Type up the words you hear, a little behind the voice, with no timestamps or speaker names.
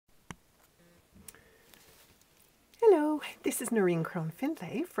This is Noreen Crone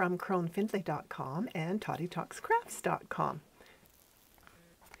Findlay from Crone-Findlay.com and toddytalkscrafts.com.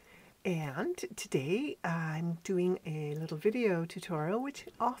 And today I'm doing a little video tutorial which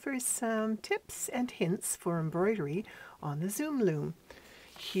offers some tips and hints for embroidery on the Zoom Loom.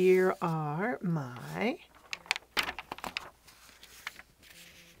 Here are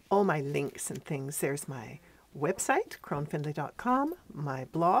all my links and things. There's my website, Crone-Findlay.com, my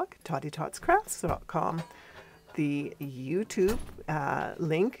blog, toddytalkscrafts.com, the YouTube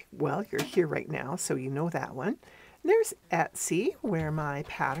link, well, you're here right now, so you know that one. There's Etsy, where my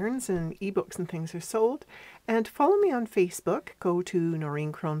patterns and ebooks and things are sold. And follow me on Facebook. Go to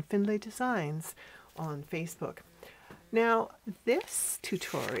Noreen Crone Findlay Designs on Facebook. Now, this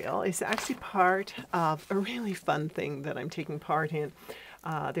tutorial is actually part of a really fun thing that I'm taking part in.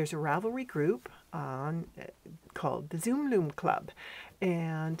 There's a Ravelry group called the Zoom Loom Club,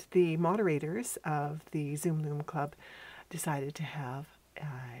 and the moderators of the Zoom Loom Club decided to have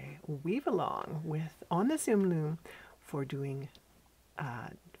a weave along on the Zoom Loom for doing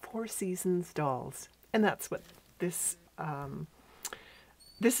 4 Seasons dolls, and that's what this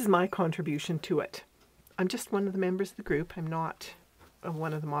is my contribution to it. I'm just one of the members of the group. I'm not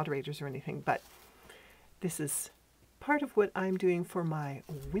one of the moderators or anything, but this is part of what I'm doing for my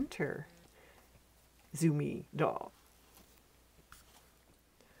winter Zoomy doll.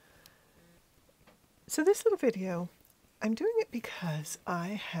 So this little video, I'm doing it because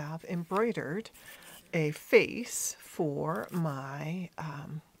I have embroidered a face for my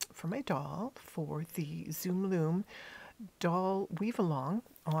doll for the Zoom Loom doll weave along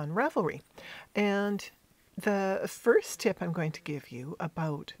on Ravelry. And the first tip I'm going to give you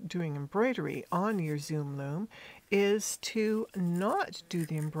about doing embroidery on your Zoom Loom is to not do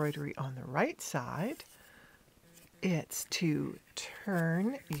the embroidery on the right side. It's to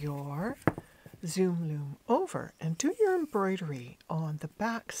turn your Zoom Loom over and do your embroidery on the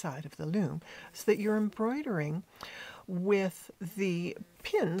back side of the loom so that you're embroidering with the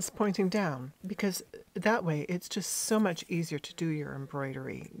pins pointing down, because that way it's just so much easier to do your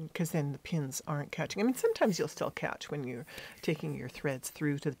embroidery because then the pins aren't catching. I mean, sometimes you'll still catch when you're taking your threads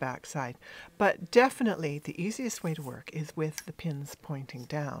through to the back side, but definitely the easiest way to work is with the pins pointing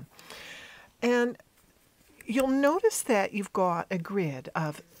down. And you'll notice that you've got a grid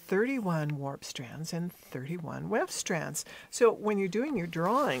of 31 warp strands and 31 weft strands. So when you're doing your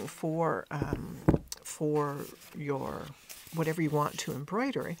drawing for your whatever you want to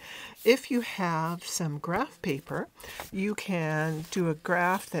embroider, if you have some graph paper, you can do a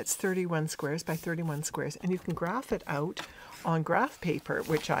graph that's 31 squares by 31 squares, and you can graph it out on graph paper,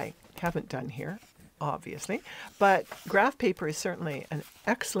 which I haven't done here, obviously, but graph paper is certainly an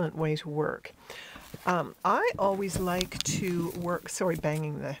excellent way to work. I always like to work, sorry,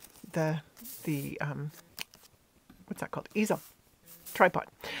 banging the what's that called? Easel. Tripod.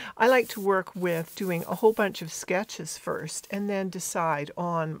 I like to work with doing a whole bunch of sketches first and then decide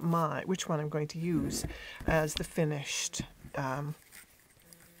on which one I'm going to use as the finished, the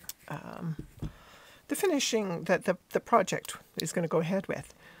finishing that the project is going to go ahead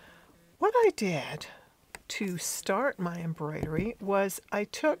with. What I did to start my embroidery was I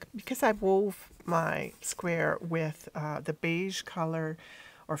took, because I wove my square with the beige color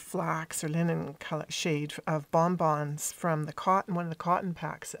or flax or linen color shade of bonbons from the cotton, one of the cotton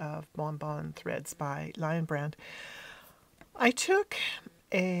packs of bonbon threads by Lion Brand. I took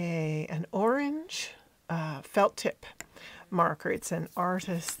an orange felt tip marker. It's an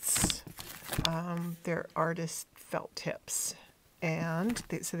artist's, they're artist felt tips, and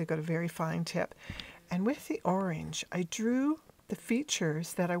so they've got a very fine tip. And with the orange, I drew the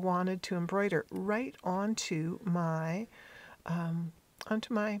features that I wanted to embroider right onto my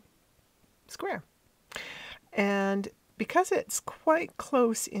square. And because it's quite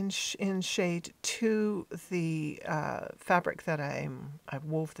close in shade to the fabric that I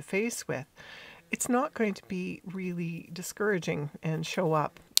wove the face with, it's not going to be really discouraging and show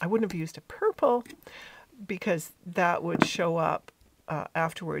up. I wouldn't have used a purple because that would show up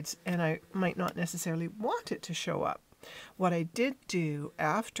afterwards, and I might not necessarily want it to show up. What I did do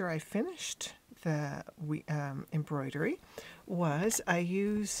after I finished the embroidery was I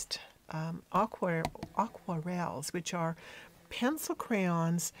used aquarelles, which are pencil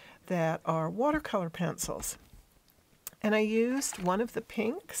crayons that are watercolor pencils. And I used one of the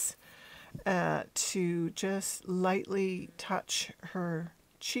pinks to just lightly touch her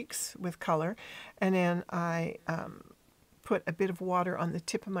cheeks with color, and then I put a bit of water on the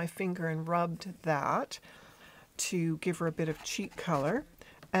tip of my finger and rubbed that to give her a bit of cheek color.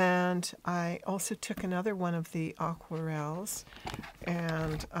 And I also took another one of the aquarelles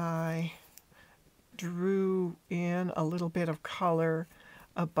and I drew in a little bit of color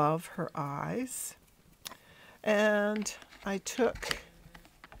above her eyes. And I took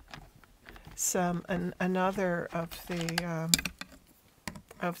another of the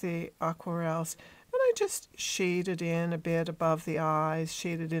aquarels, and I just shaded in a bit above the eyes,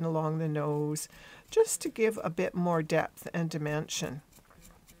 shaded in along the nose, just to give a bit more depth and dimension.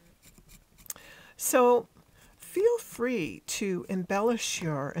 So feel free to embellish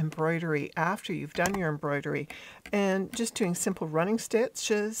your embroidery after you've done your embroidery, and just doing simple running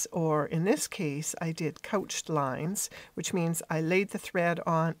stitches, or in this case I did couched lines, which means I laid the thread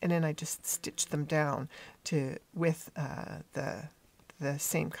on and then I just stitched them down with the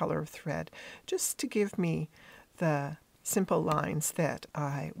same color of thread, just to give me the simple lines that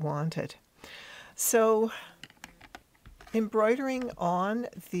I wanted. So embroidering on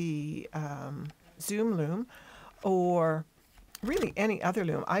the Zoom loom, or really any other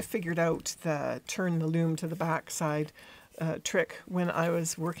loom. I figured out the turn the loom to the back side trick when I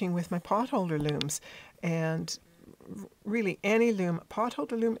was working with my potholder looms. And really any loom,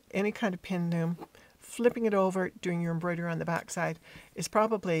 potholder loom, any kind of pin loom, flipping it over, doing your embroidery on the back side is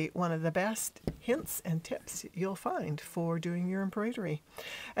probably one of the best hints and tips you'll find for doing your embroidery.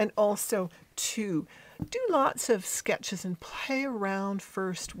 And also to do lots of sketches and play around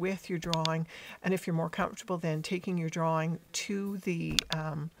first with your drawing, and if you're more comfortable then taking your drawing to the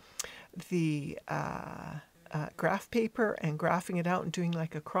graph paper and graphing it out and doing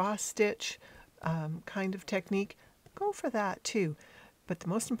like a cross stitch kind of technique, go for that too. But the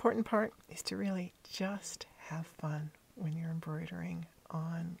most important part is to really just have fun when you're embroidering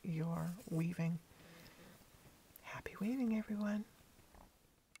on your weaving. Happy weaving, everyone.